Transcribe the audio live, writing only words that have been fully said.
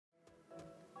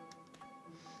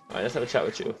Alright, let's have a chat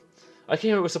with you. I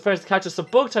came here with some friends to catch us some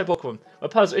bug-type Pokemon. My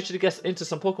pals are itching to get into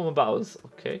some Pokemon battles.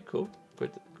 Okay, cool.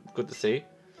 Good to see.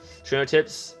 Trainer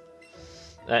tips.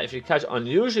 If you catch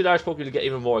unusually large Pokemon, you get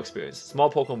even more experience.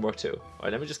 Small Pokemon work too.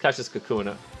 Alright, let me just catch this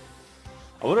Kakuna.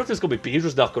 I wonder if there's going to be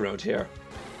Beedrills knock around here.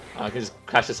 I can just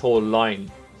catch this whole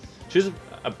line. Choose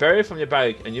a berry from your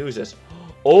bag and use it.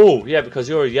 Oh, yeah, because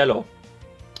you're yellow.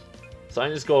 So I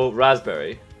can just go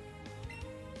Raspberry.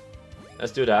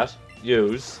 Let's do that.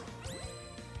 Use.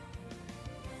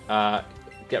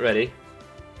 Get ready.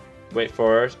 Wait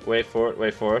for it. Wait for it.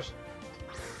 Wait for it.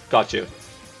 Got you.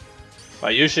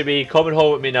 Right, you should be coming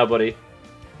home with me now, buddy.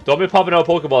 Don't be popping out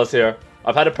Pokeballs here.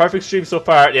 I've had a perfect stream so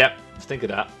far. Yeah, just think of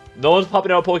that. No one's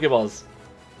popping out Pokeballs.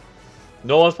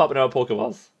 No one's popping out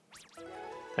Pokeballs.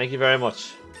 Thank you very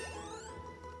much.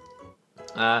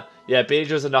 Yeah,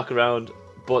 Beedrills are knock around,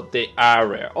 but they are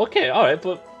rare. Okay, alright,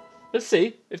 but let's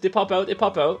see. If they pop out, they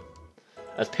pop out.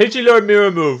 As Pidgey learned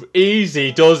Mirror Move.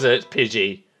 Easy does it,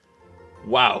 Pidgey.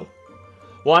 Wow.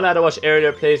 One lad I watched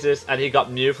earlier plays this, and he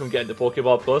got Mew from getting the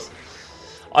Pokeball Plus.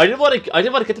 I didn't want to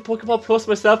get the Pokeball Plus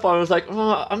myself. I was like,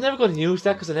 oh, I'm never going to use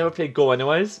that because I never played Go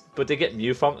anyways. But they get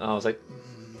Mew from it, and I was like,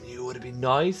 Mew would have been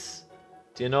nice.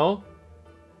 Do you know?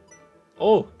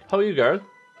 Oh, how are you, girl?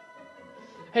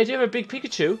 Hey, do you have a big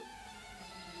Pikachu?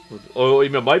 Oh, you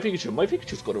mean my Pikachu? My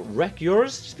Pikachu's going to wreck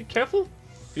yours. Just be careful.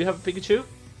 Do you have a Pikachu?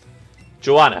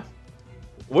 Joanna.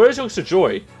 Where's youngster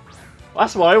Joy?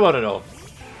 That's what I want to know.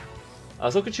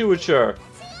 Let's look at you with your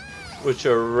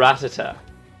Rattata.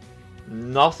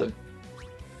 Nothing.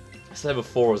 I still have a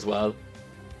 4 as well.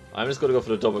 I'm just going to go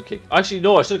for the double kick. Actually,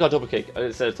 no, I should have got double kick.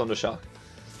 I said Thunder Shock.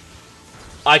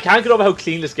 I can't get over how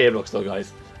clean this game looks though,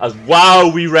 guys. As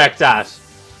wow, we wrecked that.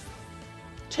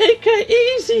 Take it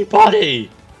easy, buddy.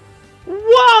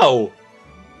 Wow.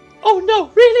 Oh no,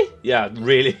 really? Yeah,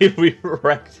 really, we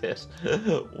wrecked it.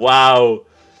 Wow.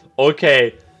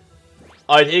 Okay.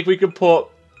 I think we could put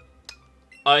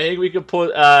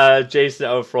Jason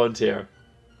out front here.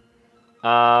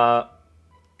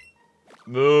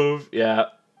 Move, yeah.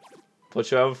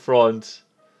 Put you out front.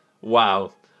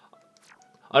 Wow.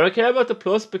 I don't care about the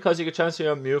plus because you can transfer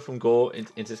your Mew from Go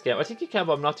into this game. I think you can,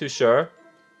 but I'm not too sure.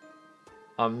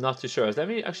 I'm not too sure. Let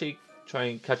me actually try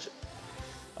and catch.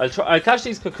 I'll catch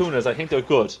these Kakunas. I think they're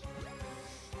good.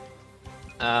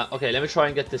 Okay, let me try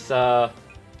and get this. What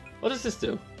does this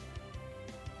do?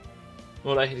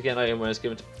 More likely to get an item when it's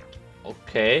given to.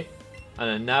 Okay,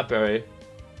 and a Nabberry.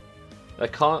 I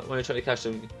can't when you try to catch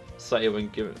them slightly when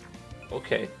given.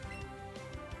 Okay.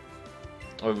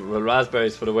 Oh, well,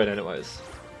 raspberries for the win, anyways.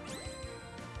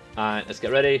 And let's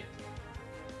get ready.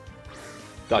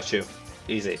 Got you.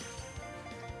 Easy.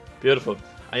 Beautiful.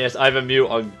 And yes, I have a Mew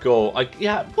on Go.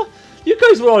 Yeah, what? You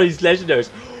guys were all these legendaries.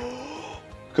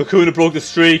 Kakuna broke the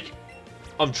streak.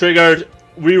 I'm triggered.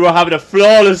 We were having a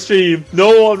flawless stream.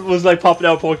 No one was like popping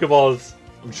out Pokeballs.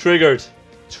 I'm triggered.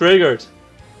 Triggered.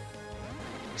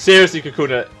 Seriously,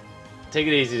 Kakuna. Take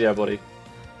it easy there, buddy.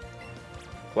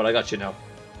 Well, I got you now.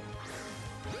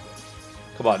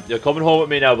 Come on. You're coming home with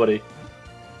me now, buddy.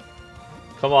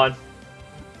 Come on.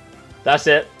 That's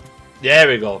it. There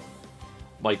we go.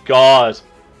 My God.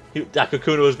 That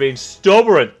Kakuna was being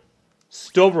stubborn.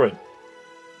 Stubborn.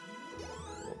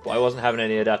 But I wasn't having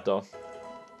any of that, though.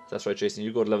 That's right, Jason.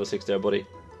 You go to level 6 there, buddy.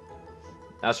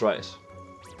 That's right.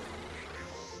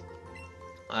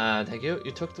 And thank you.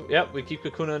 You took the... Yep, we keep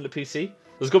Kakuna on the PC.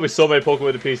 There's going to be so many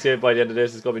Pokemon in the PC by the end of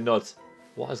this. It's going to be nuts.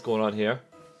 What is going on here?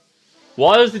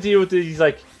 What is the deal with these,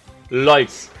 like,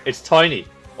 lights? It's tiny.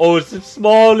 Oh, it's a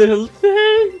small little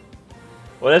thing.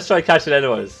 Well, let's try catch it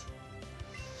anyways.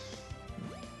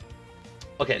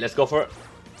 Okay, let's go for it.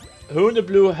 Who in the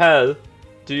blue hell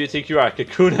do you think you are?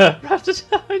 Kakuna?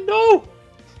 Rattata? I know.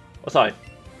 Oh, sorry.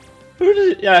 Who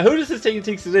does this thing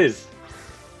thinks it is?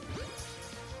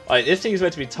 Alright, this thing is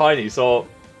meant to be tiny, so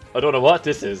I don't know what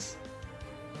this is.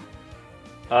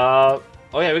 Oh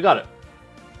yeah, we got it.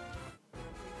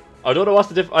 I don't know what's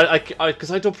the difference.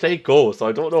 Because I don't play Go, so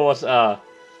I don't know what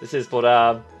this is.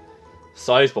 But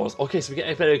size bonus. Okay, so we get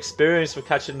a better experience for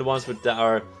catching the ones that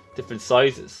are different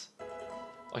sizes.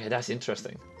 Okay, that's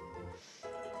interesting.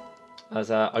 As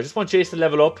I just want Jason to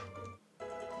level up.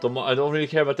 I don't really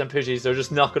care about them Pidgeys. They're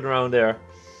just knocking around there,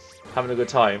 having a good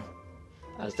time.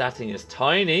 As that thing is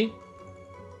tiny.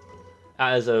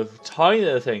 That is a tiny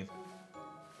little thing.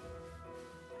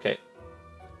 Okay.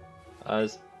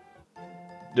 As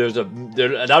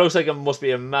that looks like it must be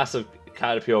a massive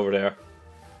Caterpie over there.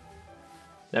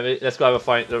 Let's go have a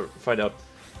find out.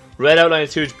 Red outline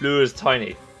is huge, blue is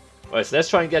tiny. Alright, so let's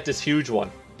try and get this huge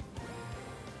one.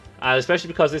 And especially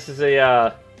because this is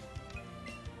a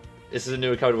This is a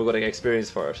new encounter, we're going to get experience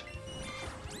for it.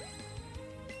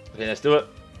 Okay, let's do it.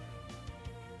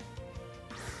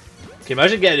 Can you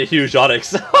imagine getting a huge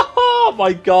Onyx? Oh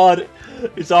my god!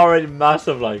 It's already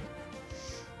massive, like.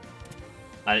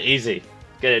 And easy.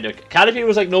 Get it. Canopy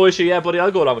was like, no issue, yeah, buddy,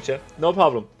 I'll go along with you. No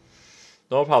problem.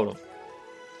 No problem.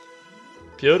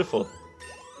 Beautiful.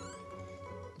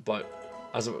 But,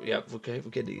 as yeah, okay, we're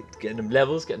getting them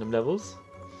levels,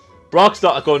 Brock's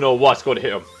not going to know what's going to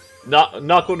hit him. Not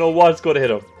going to know what's going to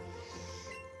hit him.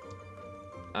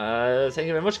 Thank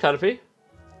you very much, Canopy.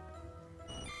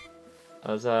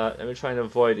 As let me try and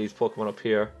avoid these Pokemon up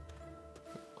here.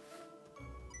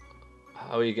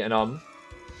 How are you getting on?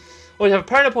 Oh, you have a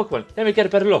parallel Pokemon. Let me get a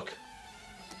better look.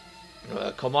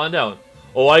 Come on down.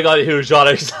 Oh, I got a huge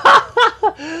Onyx.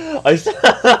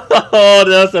 Oh,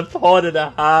 that's a pawn and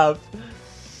a half.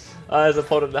 That's a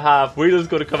pawn and a half. Wheeler's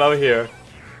going to come out here.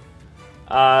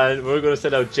 And we're going to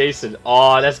send out Jason.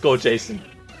 Oh, let's go, Jason.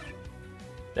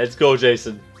 Let's go,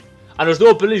 Jason. And there's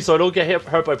no ability, so I don't get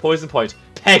hurt by Poison Point.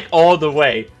 Peck all the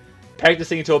way. Peck this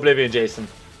thing into oblivion, Jason.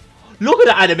 Look at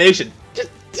the animation. Just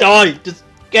die. Just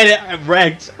get it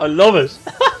wrecked. I love it.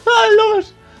 I love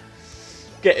it.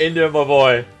 Get in there, my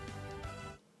boy.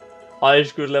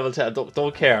 Irish good level 10.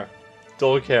 Don't care.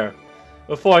 Don't care.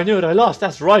 Before I knew it, I lost.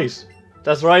 That's right.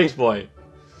 That's right, boy.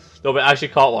 No, but I actually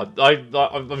caught one.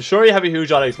 I'm sure you have a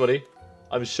huge Onyx, buddy.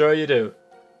 I'm sure you do.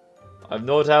 I've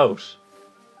no doubt.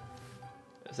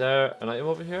 Is there an item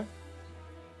over here?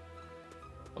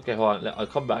 Okay, hold on. I'll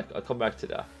come back. I'll come back to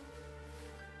that.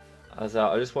 As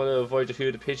I just want to avoid a few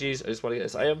of the Pidgeys. I just want to get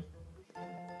this item.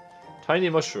 Tiny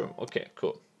mushroom. Okay,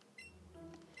 cool.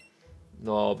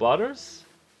 No bothers.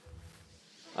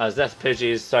 As that Pidgey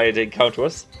is decided to encounter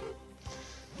us.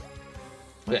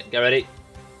 Okay, get ready.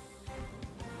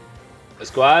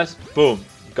 Squad. Boom.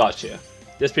 Gotcha.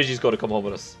 This Pidgey's going to come home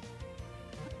with us.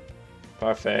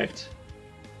 Perfect.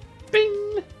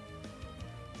 Bing!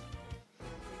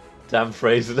 Damn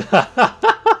phrasing.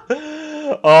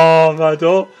 Oh, man,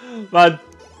 don't. Man.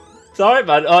 It's alright,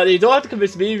 man. You don't have to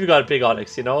convince me if you got a big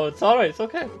Onyx, you know? It's alright. It's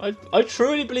okay. I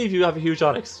truly believe you have a huge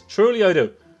Onyx. Truly, I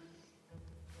do.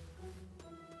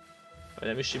 Right,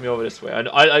 let me shimmy over this way.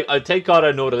 I thank God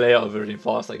I know the layout of everything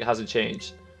fast. Like, it hasn't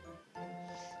changed.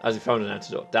 As we found an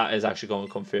antidote. That is actually going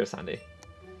to come fierce handy.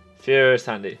 Fierce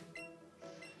handy.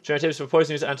 Trainer tips for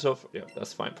poison use antidote. Yeah,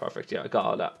 that's fine. Perfect. Yeah, I got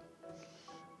all that.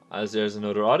 As there's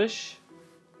another Oddish.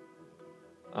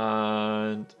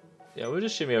 And yeah, we'll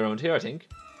just shimmy around here, I think.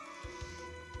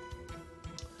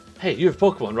 Hey, you have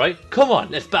Pokemon, right? Come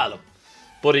on, let's battle them.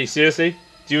 Buddy, seriously?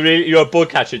 Do you really? You're a bug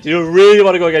catcher. Do you really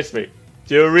want to go against me?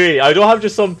 Do you really? I don't have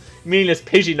just some meaningless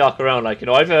Pidgey knock around. Like, you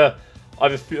know, I've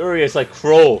a furious like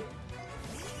crow.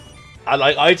 And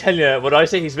like I tell you, when I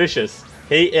say he's vicious,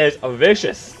 he is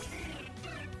vicious.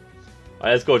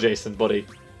 Alright, let's go, Jason, buddy.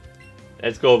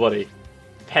 Let's go, buddy.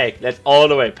 Peck. Let's all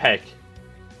the way, Peck.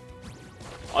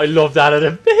 I love that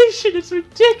animation. It's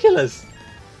ridiculous.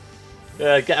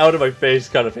 Yeah, get out of my face,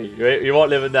 Canopy. You won't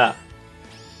live in that.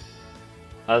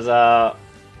 As oh,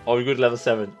 we're good level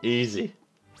 7. Easy.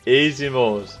 Easy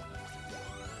mode.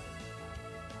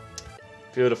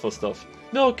 Beautiful stuff.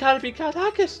 No, Canopy can't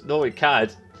hack it. No, he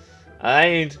can't. I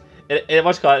ain't.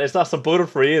 It's not some butter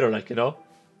for either, like, you know.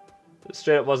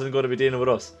 Straight up wasn't going to be dealing with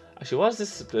us. Actually, what is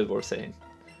this billboard saying?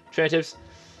 Trainer tips.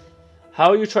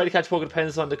 How you try to catch Pokemon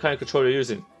depends on the kind of controller you're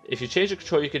using. If you change the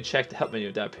controller, you can check the help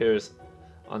menu that appears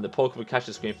on the Pokemon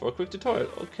catcher screen for a quick tutorial.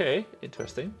 Okay,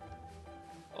 interesting.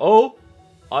 Oh,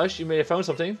 Ash, you may have found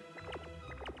something.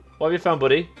 What have you found,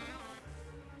 buddy?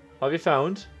 What have you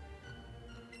found?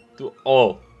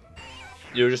 Oh,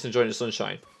 you're just enjoying the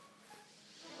sunshine.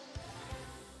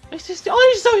 It's just,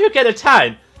 oh, he's out here getting a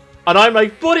tan. And I'm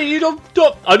like, buddy, you don't.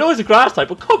 I know it's a grass type,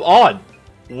 but come on.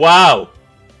 Wow.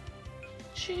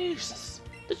 Jesus.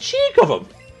 The cheek of him.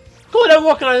 Going out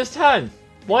walking on his tan.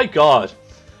 My God.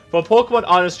 From Pokemon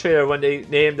Honest Trainer when they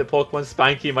named the Pokemon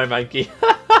Spanky My Mankey.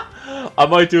 I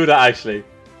might do that actually,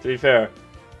 to be fair.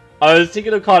 I was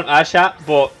thinking of calling him Ashat,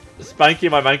 but Spanky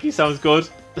My Mankey sounds good.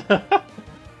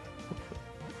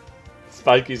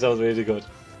 Spanky sounds really good.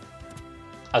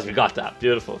 As we got that.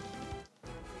 Beautiful.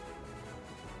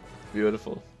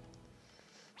 Beautiful.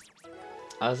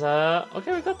 As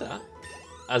okay, we got that.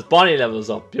 As Bonnie levels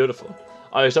up, beautiful.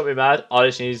 Irish, don't be mad.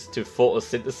 Irish needs to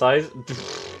photosynthesize.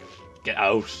 Get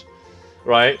out.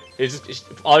 Right?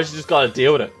 Irish just gotta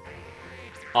deal with it.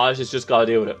 Irish has just gotta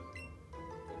deal with it.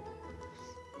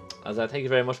 As thank you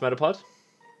very much, Metapod.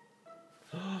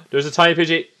 There's a tiny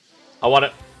Pidgey. I want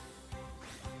it.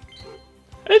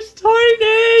 It's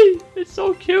tiny! It's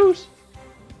so cute.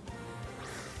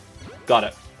 Got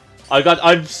it.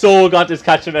 I'm so got this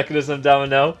catcher mechanism down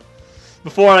now.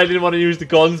 Before I didn't want to use the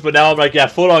guns, but now I'm like, yeah,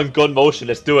 full on gun motion.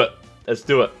 Let's do it. Let's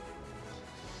do it.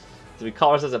 So we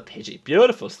call ourselves a Pidgey.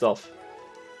 Beautiful stuff.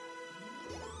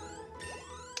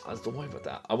 I don't worry about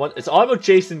that. It's all about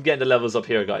Jason getting the levels up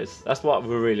here, guys. That's what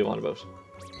we really want about.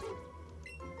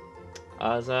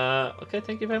 Okay,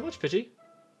 thank you very much, Pidgey.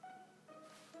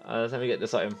 Let me get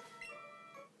this item.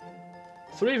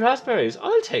 3 raspberries.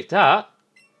 I'll take that.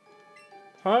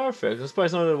 Perfect. There's probably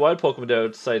some of the wild Pokemon there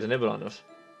outside to nibble on it.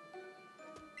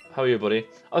 How are you, buddy?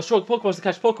 I was throwing Pokeballs to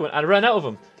catch Pokemon and I ran out of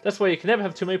them. That's why you can never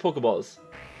have too many Pokeballs.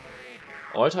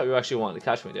 Oh, I thought you actually wanted to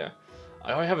catch me there.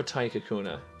 I already have a tiny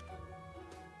Kakuna.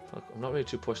 I'm not really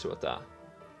too pushed about that.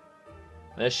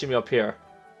 Let's shimmy up here.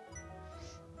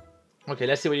 Okay,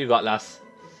 let's see what you got, lass.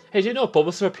 Hey, do you know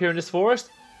Bulbasaur appear in this forest?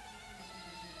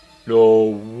 No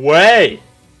way!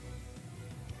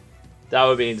 That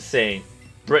would be insane.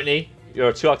 Brittany,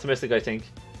 you're too optimistic, I think.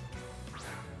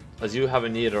 As you have a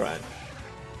Nidoran.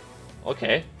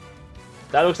 Okay.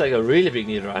 That looks like a really big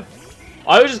Nidoran.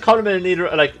 I was just calling him a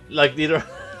Nidoran, like Nidoran.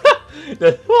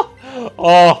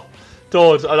 Oh,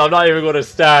 don't. I'm not even going to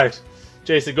start.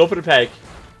 Jason, go for the peg.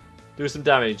 Do some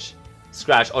damage.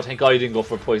 Scratch. Oh, thank God you didn't go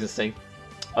for a poison sting.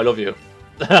 I love you.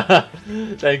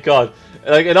 Thank God.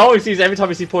 Like, it always seems every time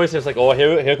you see poison, it's like, oh,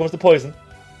 here comes the poison.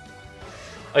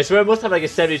 I swear it must have like a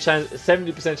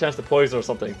 70% chance to poison or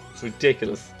something. It's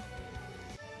ridiculous.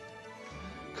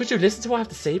 Could you listen to what I have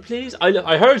to say, please?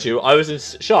 I heard you. I was in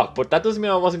shock, but that doesn't mean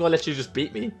I wasn't going to let you just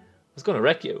beat me. I was going to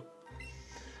wreck you.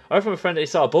 I heard from a friend that he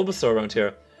saw a Bulbasaur around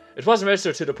here. It wasn't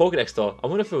registered to the Pokédex though. I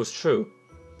wonder if it was true.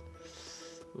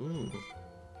 Ooh.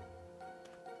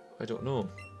 I don't know.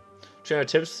 Trainer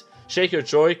tips. Shake your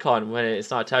Joy-Con when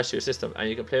it's not attached to your system and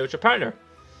you can play with your partner.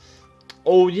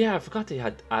 Oh yeah, I forgot they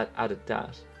had added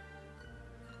that.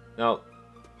 Now,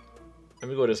 let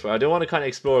me go this way. I don't want to kind of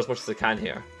explore as much as I can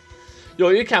here. Yo,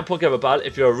 you can't punk out a battle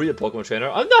if you're a real Pokemon trainer.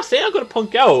 I'm not saying I'm going to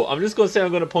punk out. I'm just going to say I'm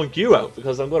going to punk you out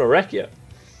because I'm going to wreck you.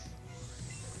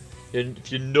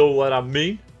 If you know what I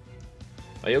mean.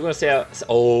 Are you going to say,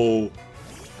 oh,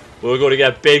 we're going to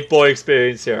get big boy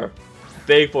experience here.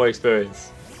 Big boy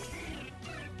experience.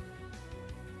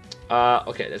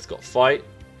 Okay, let's go. Fight.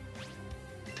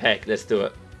 Peck, let's do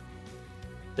it.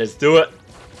 Let's do it.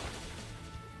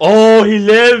 Oh, he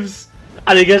lives!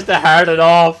 And he gets the harden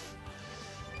off.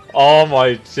 Oh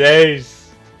my days.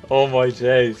 Oh my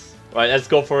days. Right, let's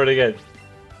go for it again.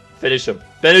 Finish him.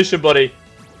 Finish him, buddy.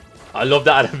 I love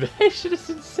that animation. It's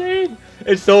insane.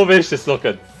 It's so vicious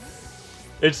looking.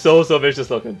 It's so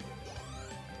vicious looking.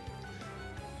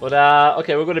 But,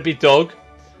 okay, we're going to beat Doug.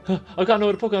 I've got no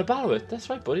other Pokemon to battle with. That's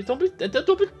right, buddy. Don't be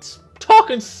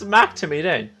talking smack to me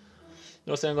then. You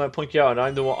know, saying I'm going to punk you out, and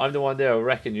I'm the one there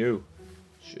wrecking you.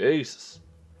 Jesus.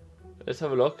 Let's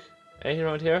have a look. Anything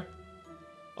around here?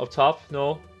 Up top?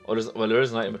 No. Oh, there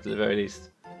is an item at the very least.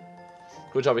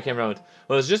 Good job we came around.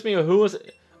 Well, it's just me who was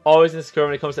always insecure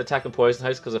when it comes to attacking poison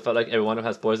types because I felt like everyone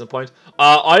has poison point.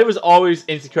 I was always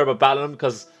insecure about battling them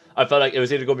because I felt like it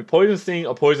was either going to be poison sting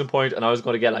or poison point, and I was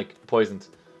going to get like poisoned.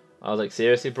 I was like,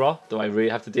 seriously, bro? Do I really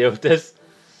have to deal with this?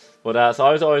 But so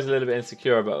I was always a little bit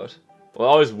insecure about it.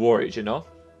 Well, I was worried, you know.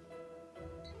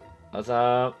 As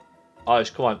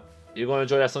Irish, come on, you going to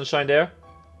enjoy that sunshine there?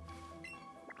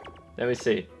 Let me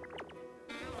see.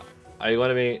 Are you going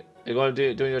to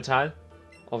be doing your tan?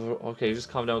 Oh, okay, you just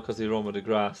calm down because of the aroma of the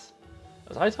grass.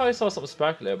 I thought I saw something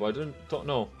sparkle there, but I don't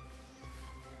know.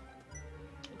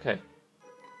 Okay.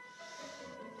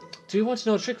 Do you want to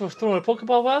know the trick of throwing a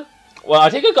Pokeball well? Well,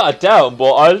 I think I got it down,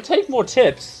 but I'll take more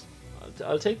tips.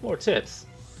 I'll take more tips.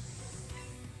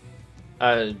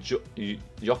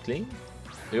 Yockling?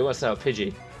 You're going to sound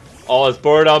Pidgey. Oh, it's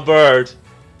bird on bird.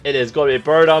 It is going to be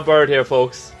bird on bird here,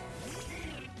 folks.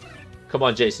 Come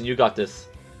on, Jason, you got this.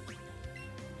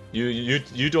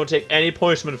 You don't take any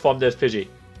punishment from this, Pidgey.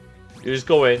 You just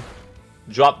go in,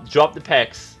 drop the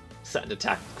pecs, set an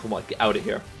attack. Come on, get out of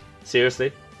here.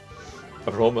 Seriously?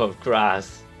 Aroma of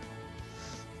grass.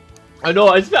 I know,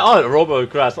 I smell aroma of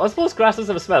grass. I suppose grass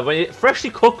doesn't have a smell. When you freshly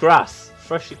cooked grass.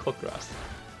 Freshly cooked grass.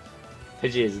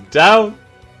 Pidgey is down.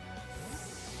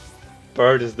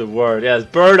 Bird is the word. Yes,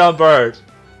 bird on bird.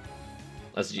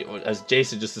 As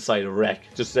Jason just decided to wreck.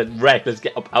 Just said wreck, let's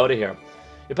get up out of here.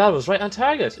 Your battle was right on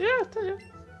target. Yeah.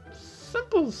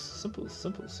 Simples,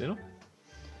 you know.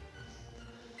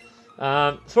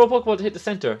 Throw a Pokeball to hit the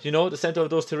center. You know, the center of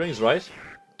those two rings, right?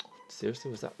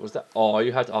 Seriously, was that? Oh,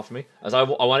 you had to offer me. As I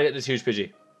want to get this huge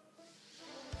Pidgey.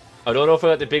 I don't know if I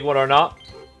got the big one or not.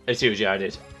 It's huge, yeah, I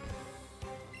did.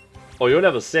 Oh, you're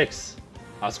level 6.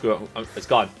 Ah, screw it. It's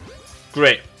gone.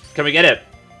 Great. Can we get it?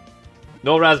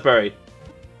 No raspberry.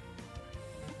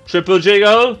 Triple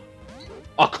jiggle.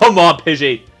 Oh, come on,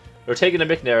 Pidgey. We're taking the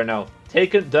mick there now.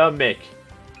 Taking the mick.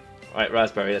 Alright,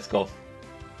 Raspberry, let's go.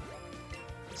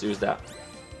 Let's use that.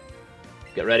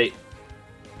 Get ready.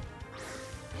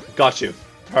 Got you.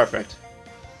 Perfect.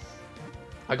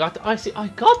 I got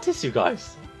this, you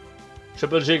guys.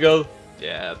 Triple jiggle.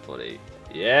 Yeah, buddy.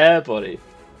 Yeah, buddy.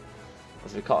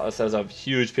 As we call ourselves a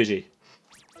huge Pidgey.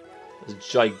 It's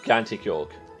a gigantic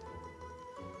yolk.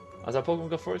 As our Pokemon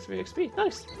go for 3 XP.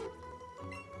 Nice.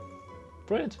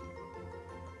 Brilliant.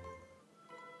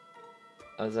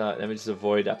 As let me just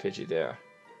avoid that Pidgey there.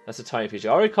 That's a tiny Pidgey. I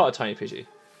already caught a tiny Pidgey,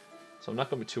 so I'm not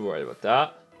gonna be too worried about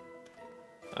that.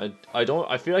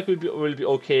 I feel like we'll be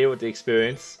okay with the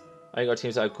experience. I think our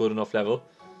team's at a good enough level.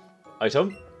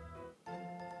 Item.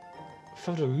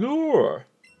 Found a lure.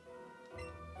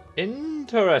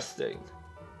 Interesting.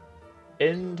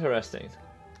 Interesting.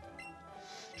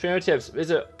 Trainer tips.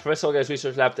 Visit Professor Olga's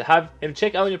research lab to have him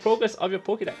check out your progress of your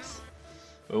Pokédex.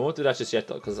 We won't do that just yet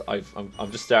though, because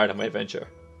I'm just starting my adventure.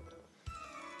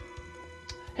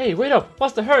 Hey, wait up!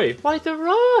 What's the hurry? Why the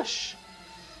rush?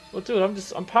 Well, dude,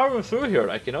 I'm powering through here,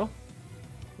 like, you know.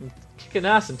 I'm kicking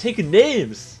ass and taking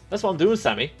names. That's what I'm doing,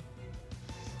 Sammy.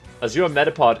 As your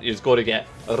Metapod is going to get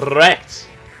wrecked.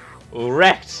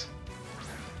 Wrecked.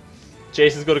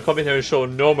 Jason's going to come in here and show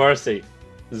no mercy.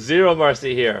 Zero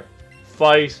mercy here.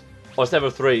 Fight. Oh, it's level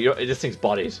 3. This thing's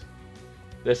bodied.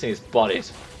 This thing is bodied.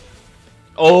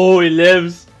 Oh, he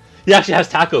lives. He actually has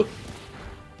tackle.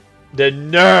 The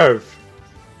nerve.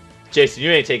 Jason,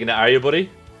 you ain't taking that, are you, buddy?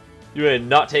 You ain't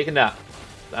not taking that.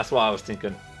 That's what I was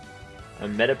thinking. A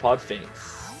Metapod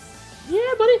faints.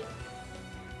 Yeah, buddy.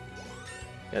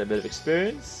 Got a bit of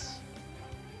experience.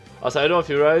 Also, I don't know if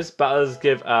you realize, battles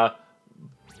give a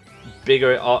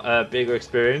bigger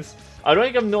experience. I don't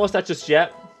think I've noticed that just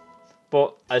yet,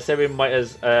 but I said we might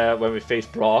as when we face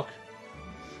Brock.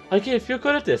 Okay, if you're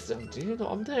good at this, I'm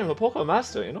damn a Pokemon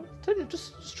Master, you know.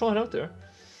 Just throwing it out there.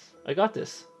 I got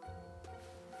this.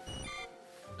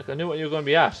 Like, I knew what you were going to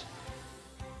be at.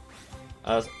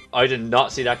 I did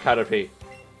not see that Caterpie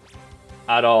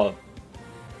at all.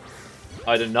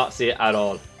 I did not see it at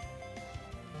all.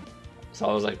 So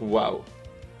I was like, wow.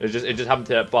 It just happened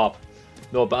to Bob.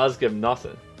 No, Baz give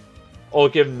nothing. Oh,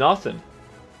 give nothing.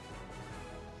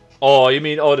 Oh, you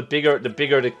mean the bigger the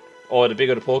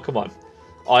Pokemon.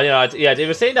 Oh yeah, they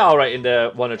were saying that alright in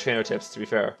the one of the trainer tips, to be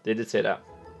fair. They did say that.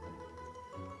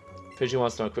 Pidgey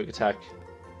wants to know a quick attack.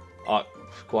 Oh,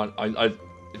 go on.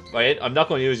 I'm not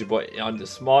going to use you, but on the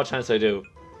small chance I do,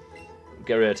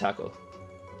 get rid of tackle.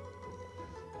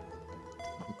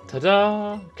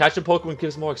 Ta-da! Catching Pokemon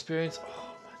gives more experience.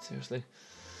 Oh man, seriously.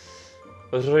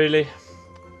 But really?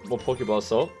 More Pokeballs,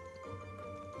 so.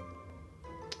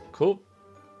 Cool.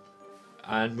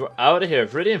 And we're out of here.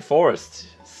 Viridian Forest.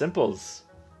 Simples.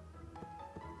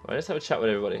 Right, let's have a chat with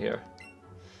everybody here.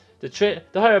 The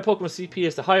higher a Pokemon CP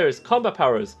is, the higher its combat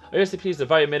powers. Our CP is a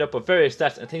value made up of various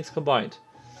stats and things combined.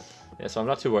 Yeah, so I'm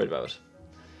not too worried about it.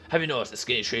 Have you noticed the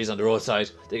skinny trees on the roadside?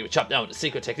 They can be chopped down with a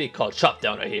secret technique called chop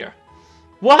down right here.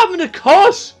 What happened to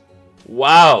cut?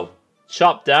 Wow.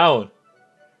 Chop down.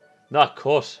 Not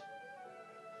cut.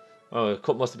 Oh, the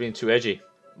cut must have been too edgy.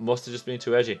 Must have just been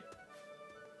too edgy.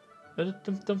 And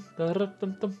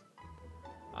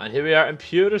here we are in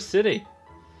Pewter City.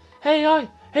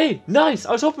 Hey, nice!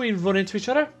 I was hoping we'd run into each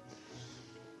other.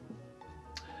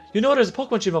 You know there's a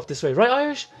Pokemon gym up this way, right,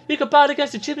 Irish? You could battle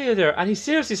against the gym leader there, and he's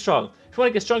seriously strong. If you want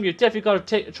to get stronger, you definitely got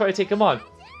to try to take him on.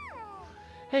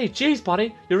 Hey, jeez,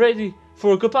 Bonnie, you're ready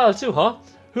for a good battle too, huh?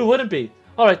 Who wouldn't be?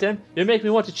 Alright then, you make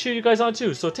me want to cheer you guys on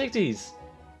too, so take these.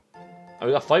 And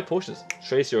we got 5 potions.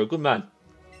 Trace, you're a good man.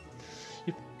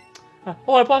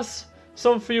 Oh, I bought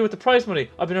some for you with the prize money.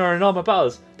 I've been earning all my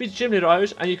battles. Beat the gym leader,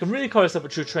 Irish, and you can really call yourself a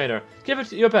true trainer. Give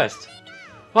it your best.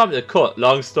 What happened to the cut?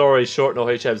 Long story short, no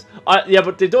HMs. Yeah,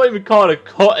 but they don't even call it a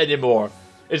cut anymore.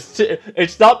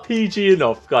 It's not PG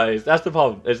enough, guys. That's the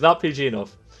problem. It's not PG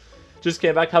enough. Just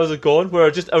came back. How's it going?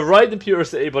 We're just arrived in Pewter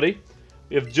City, buddy.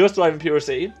 We have just arrived in Pewter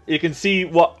City. You can see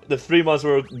what the 3 months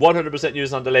were 100%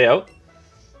 used on the layout.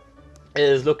 It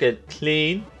is looking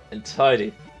clean and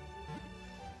tidy.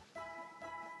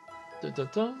 Dun, dun,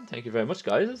 dun. Thank you very much,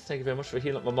 guys. Thank you very much for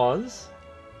healing up my mons.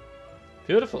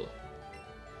 Beautiful.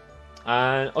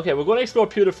 And okay, we're going to explore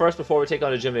Pewter first before we take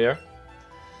on the gym leader.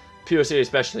 Pewter City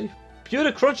especially.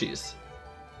 Pewter Crunchies.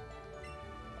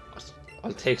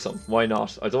 I'll take some. Why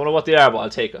not? I don't know what they are, but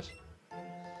I'll take it.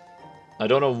 I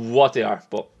don't know what they are,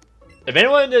 but if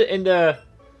anyone in the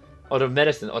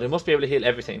medicine, they must be able to heal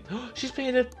everything. she's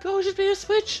playing a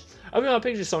Switch. I really want a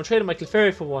picture, so I'm trading my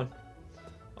Clefairy for one.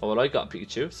 Oh well, I got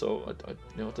Pikachu, so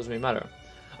it doesn't really matter.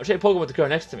 I'm trading Pokemon with the girl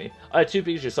next to me. I had 2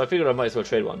 Pikachu, so I figured I might as well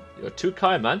trade one. You're too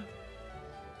kind, man.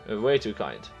 You're way too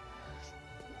kind.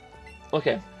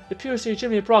 Okay. The Pure Sea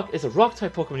Jimmy Brock is a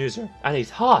Rock-type Pokemon user, and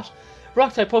he's hot.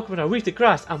 Rock-type Pokemon are weak to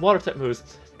grass and Water-type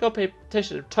moves. Don't pay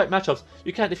attention to type matchups.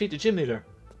 You can't defeat the gym leader.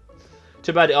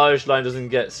 Too bad the Irish line doesn't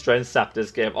get strength sap this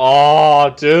game.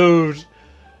 Oh, dude.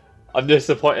 I'm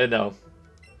disappointed now.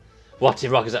 What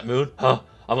Team Rocket is at Moon? Huh?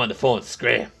 I'm on the phone.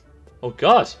 Scream. Oh,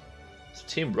 God. It's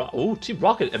Team Rocket. Oh, Team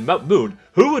Rocket and Mount Moon.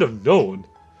 Who would have known?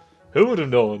 Who would have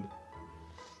known?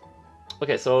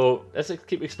 Okay, so let's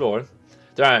keep exploring.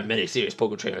 There aren't many serious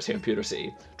Pokemon trainers here in Pewter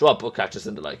City. Draw book catchers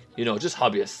and the like. You know, just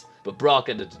hobbyists. But Brock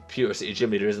and the Pewter City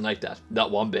gym leader isn't like that.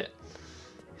 Not one bit.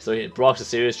 So Brock's a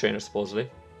serious trainer, supposedly.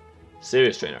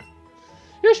 Serious trainer.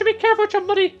 You should be careful with your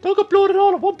money. Don't get bloated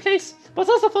all in one place. But it's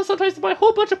also fun sometimes to buy a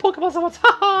whole bunch of Pokemon at once.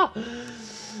 Haha.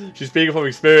 She's speaking from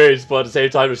experience, but at the same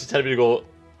time, she's telling me to go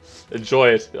enjoy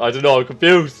it. I don't know. I'm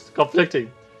confused.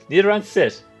 Conflicting. Nidoran,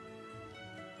 sit.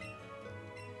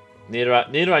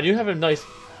 Nidoran, you have a nice,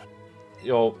 you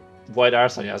know, wide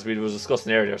arse on you, as we were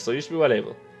discussing earlier. So you should be well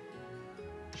able.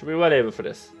 Should be well able for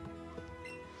this.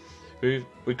 We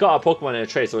got a Pokemon in a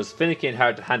trade, so it's finicky and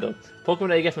hard to handle. Pokemon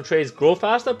that you get from trades grow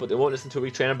faster, but they won't listen to a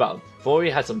weak training battle. If only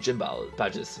we had some gym battle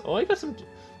badges. Oh, I got some.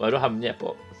 Well, I don't have them yet,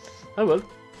 but I will.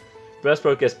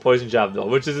 Breastbroke gets poison jab though,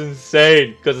 which is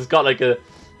insane because it's got like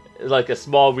a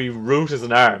small wee root as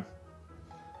an arm.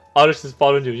 Oddish is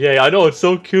following you. Yeah, I know, it's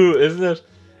so cute, isn't it?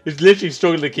 It's literally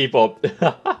struggling to keep up.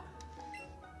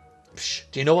 Psh,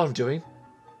 do you know what I'm doing?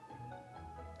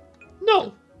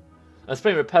 No. I'm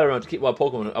spraying Repel around to keep wild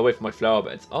Pokemon away from my flower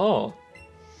beds. Oh.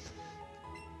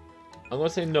 I'm going to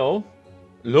say no.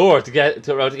 Lure to get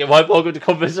wild Pokemon to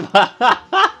come visit my...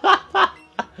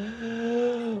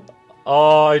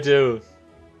 Oh, I do.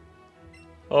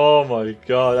 Oh my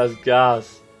god, that's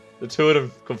gas. The two of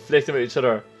them conflicting with each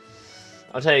other.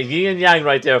 I'm telling you, yin and yang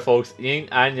right there, folks. Yin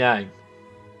and yang.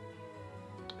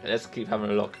 Okay, let's keep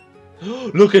having a look.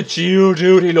 Look at you,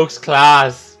 dude. He looks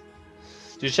class.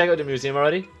 Did you check out the museum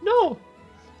already? No.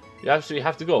 You absolutely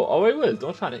have to go. Oh, I will.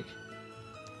 Don't panic.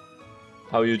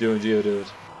 How are you doing, Geodude?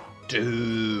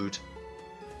 Dude.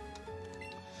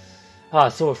 Ah,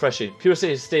 so refreshing. Pure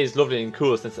City stays lovely and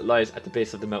cool since it lies at the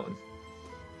base of the mountain.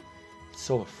 It's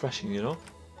so refreshing, you know?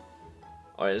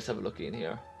 Alright, let's have a look in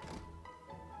here.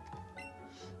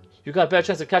 You got a better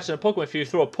chance of catching a Pokemon if you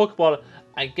throw a Pokeball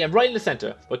and get right in the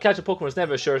center. But catching a Pokemon is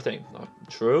never a sure thing. Oh,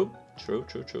 true.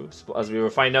 As we were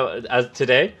finding out as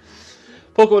today.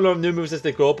 Pokemon learn new moves as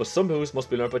they grow, but some moves must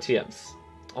be learned by TMs.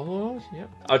 Oh, yeah.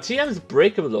 Are TMs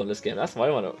breakable though in this game? That's what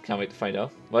I can't wait to find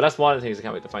out. Well, that's one of the things I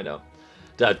can't wait to find out.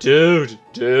 That dude.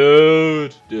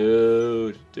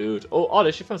 Oh,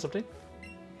 Oddish, you found something.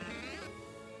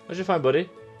 What'd you find, buddy?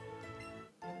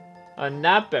 A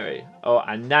Nabberry. Oh,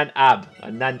 a Nanab. A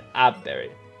Nanab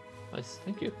berry. Nice,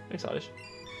 thank you. Thanks, Oddish.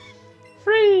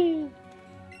 Free!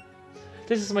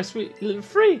 This is my sweet little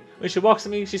Free. When she walks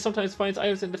at me, she sometimes finds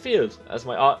items in the field. As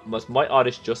my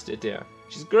Oddish just did there.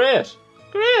 She's great.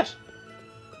 Great!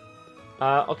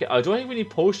 Okay, I don't think we need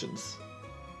potions.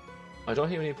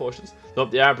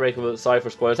 Nope, they are breakable. Sorry for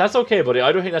spoilers. That's okay, buddy.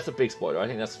 I don't think that's a big spoiler. I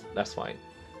think that's fine.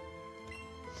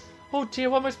 Oh dear,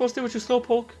 what am I supposed to do with you,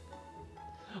 Slowpoke?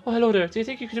 Oh, hello there. Do you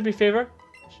think you could do me a favour?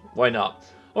 Why not?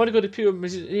 I want to go to the Pure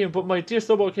Museum, but my dear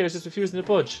Slowpoke here is just refusing to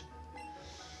budge.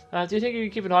 Do you think you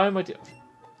can keep an eye on my dear...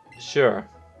 Sure.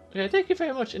 Okay, thank you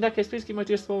very much. In that case, please keep my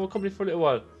dear Slowpoke company for a little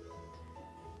while.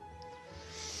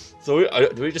 So,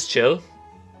 do we just chill?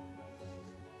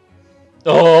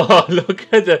 Oh, look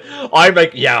at that. I'm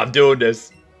like, yeah, I'm doing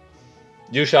this.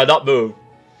 You shall not move.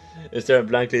 It's staring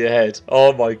blankly ahead.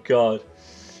 Oh my god.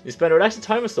 You spend a relaxing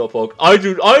time with Slowpoke.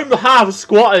 I'm half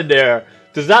squatting there.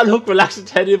 Does that look relaxing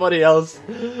to anybody else?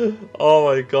 Oh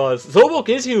my god. Slowpoke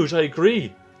is huge, I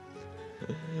agree.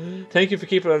 Thank you for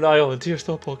keeping an eye on dear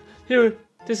Slowpoke. Here,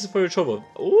 this is for your trouble.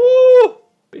 Ooh,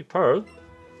 big pearl.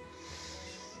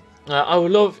 I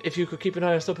would love if you could keep an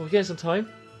eye on Slowpoke again sometime.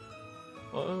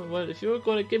 Well, if you're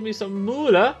going to give me some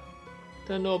moolah,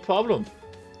 then no problem.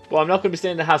 But I'm not going to be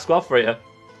staying in the half squat for you.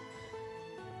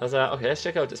 Okay, let's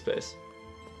check out this place.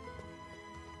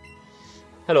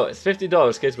 Hello, it's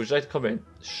 $50, kids. Would you like to come in?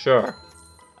 Sure.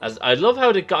 I love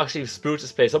how they actually spruced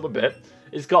this place up a bit.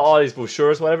 It's got all these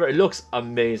brochures, whatever. It looks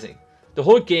amazing. The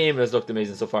whole game has looked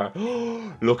amazing so far.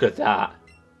 Look at that.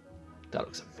 That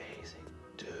looks amazing,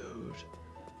 dude.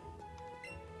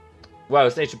 Wow,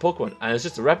 it's an ancient Pokemon, and it's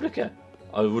just a replica.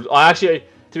 To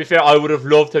be fair, I would have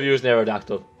loved to have used an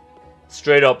Aerodactyl.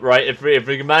 Straight up, right? If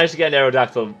we can manage to get an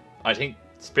Aerodactyl, I think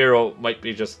Spearow might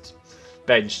be just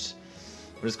benched.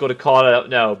 I'm just going to call it out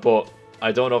now, but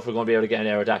I don't know if we're going to be able to get an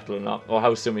Aerodactyl or not, or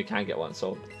how soon we can get one.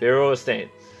 So, Firo is staying.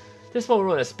 This one will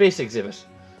run a space exhibit.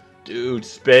 Dude,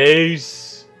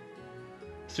 space!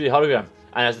 Sweet hologram.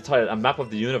 And as the title, a map of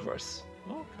the universe.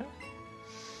 Okay.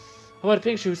 I want a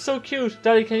Pikachu. So cute.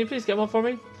 Daddy, can you please get one for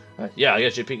me? Yeah, I'll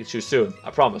get you a Pikachu soon.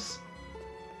 I promise.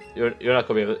 You're not going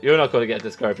to be able. You're not going to get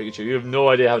this card, Pikachu. You have no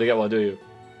idea how to get one, do you?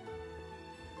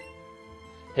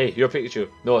 Hey, you're Pikachu.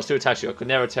 No, it's too attached to you. I could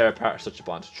never tear apart such a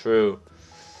bond. True.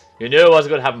 You knew it wasn't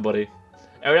going to happen, buddy.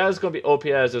 Ariel's going to be OP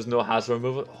as there's no hassle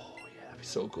removal. Oh, yeah, that'd be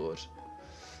so good.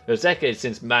 There's decades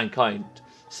since mankind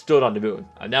stood on the moon,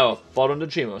 and now a fallen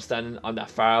dreamer standing on that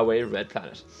faraway red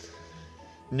planet.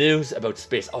 News about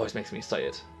space always makes me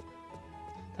excited.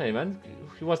 Hey, man,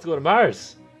 he wants to go to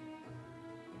Mars.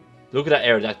 Look at that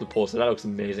Aerodactyl poster. That looks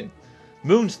amazing.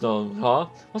 Moonstone, huh?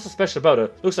 What's so special about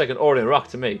it? Looks like an ordinary rock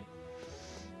to me.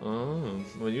 Oh,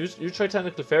 well, you try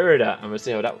technical fairy that, and we'll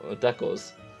see how that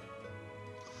goes.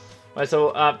 Right,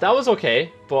 so that was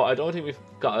okay, but I don't think we've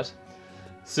got it.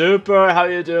 Super, how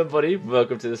you doing, buddy?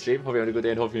 Welcome to the stream. Hope you're having a good day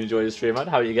and hope you enjoy the stream, man.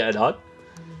 How are you getting on?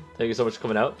 Thank you so much for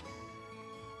coming out.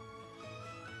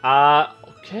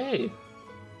 Okay.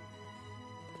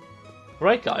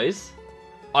 Right, guys.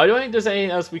 I don't think there's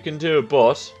anything else we can do,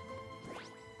 but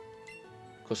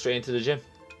go straight into the gym.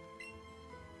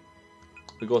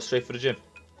 We go straight for the gym.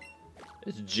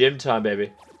 It's gym time,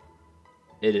 baby.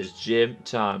 It is gym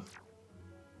time.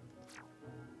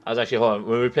 I was actually, hold on.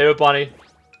 When we play with Bonnie,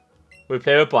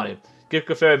 give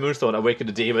Clefairy Moonstone, awaken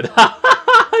the demon.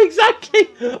 Exactly.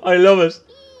 I love it.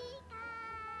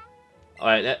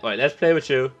 Alright, let's play with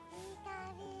you.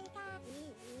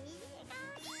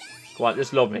 Come on,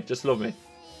 just love me. Just love me.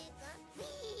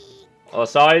 Oh,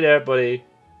 sorry there, buddy.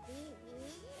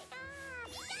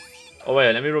 Oh,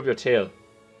 wait, let me rub your tail.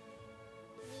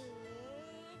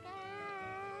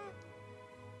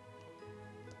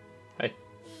 Hey.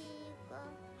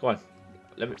 Come on.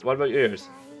 What about your ears?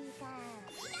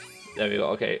 There we go.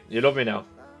 Okay, you love me now.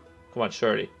 Come on,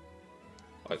 Shirley.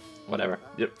 Whatever.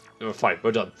 You're fine.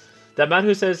 We're done. That man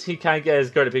who says he can't get his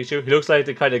girl to Pikachu, he looks like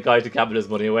the kind of guy to gamble his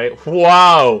money away.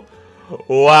 Wow!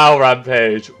 Wow,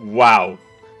 Rampage. Wow.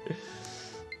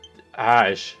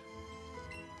 Ash.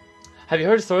 Have you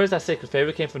heard the stories that say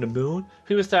Clefairy came from the moon?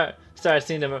 People started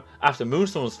seeing them after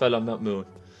moonstones fell on Mount Moon.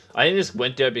 I didn't just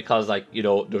went there because, like, you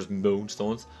know, there's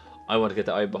moonstones. I want to get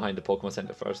the eye behind the Pokemon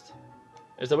Center first.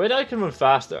 Is there a way that I can run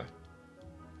faster?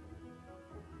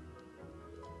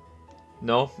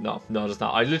 No, there's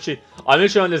not. I'm literally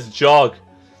on this jog.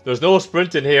 There's no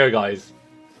sprinting here, guys.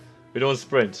 We don't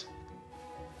sprint.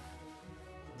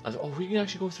 Oh, we can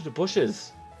actually go through the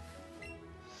bushes.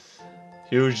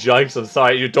 Huge yikes! I'm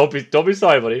sorry. You don't be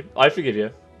sorry, buddy. I forgive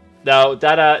you. Now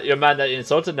that your man that you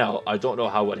insulted, now I don't know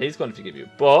how well he's going to forgive you,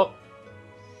 but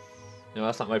no,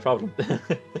 that's not my problem.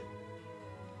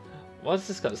 What's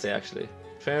this got to say actually?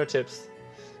 Trainer tips.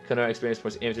 Can earn experience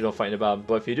points even if you don't fight in a battle.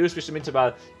 But if you do switch them into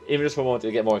battle, even just for a moment,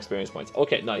 you get more experience points.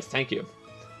 Okay, nice. Thank you.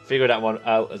 Figured that one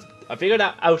out. I figured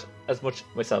that out as much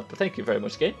myself. But thank you very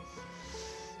much, game.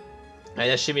 And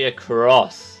let's shimmy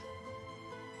across.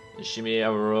 Let's shimmy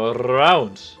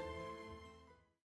around.